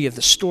the beauty of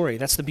the story.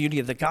 That's the beauty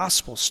of the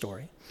gospel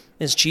story,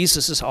 is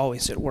Jesus is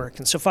always at work.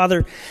 And so,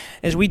 Father,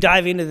 as we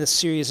dive into this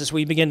series, as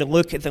we begin to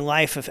look at the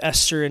life of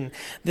Esther and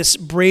this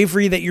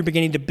bravery that you're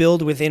beginning to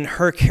build within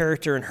her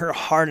character and her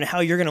heart and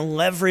how you're going to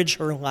leverage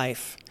her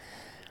life,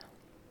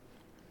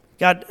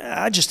 God,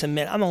 I just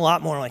admit I'm a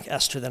lot more like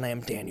Esther than I am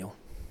Daniel.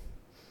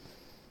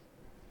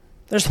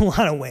 There's a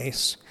lot of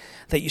ways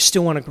that you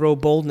still want to grow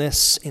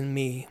boldness in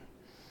me.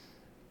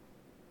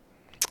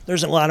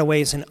 There's a lot of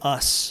ways in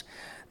us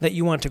that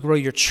you want to grow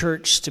your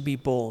church to be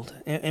bold,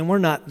 and we're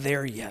not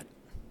there yet.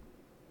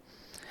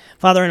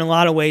 Father, in a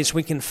lot of ways,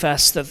 we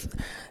confess that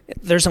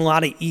there's a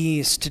lot of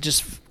ease to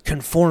just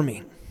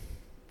conforming,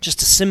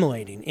 just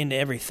assimilating into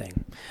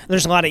everything.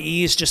 There's a lot of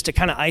ease just to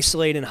kind of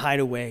isolate and hide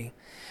away,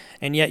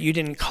 and yet you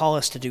didn't call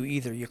us to do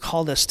either. You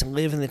called us to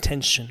live in the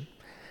tension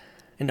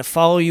and to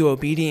follow you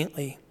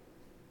obediently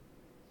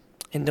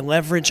and to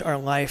leverage our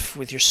life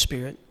with your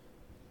Spirit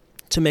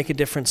to make a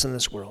difference in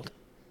this world.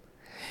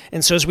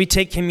 And so as we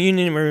take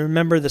communion and we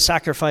remember the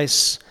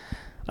sacrifice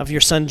of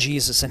your Son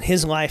Jesus and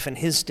his life and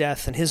his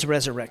death and his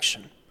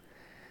resurrection,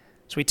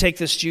 as we take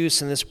this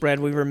juice and this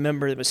bread, we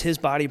remember it was his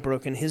body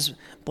broken, his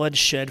blood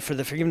shed for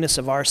the forgiveness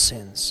of our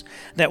sins,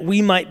 that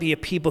we might be a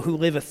people who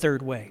live a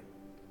third way,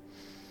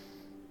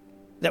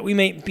 that we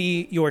may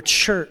be your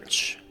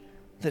church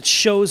that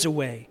shows a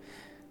way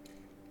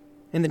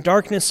in the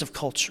darkness of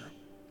culture,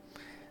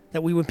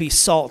 that we would be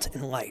salt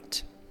and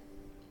light.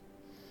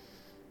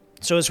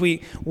 So as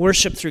we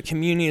worship through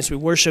communion, as we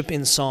worship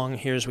in song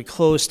here, as we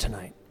close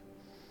tonight,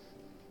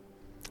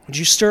 would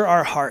you stir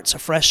our hearts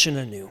afresh and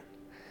anew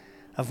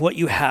of what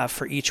you have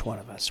for each one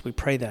of us? We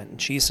pray that in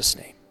Jesus'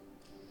 name.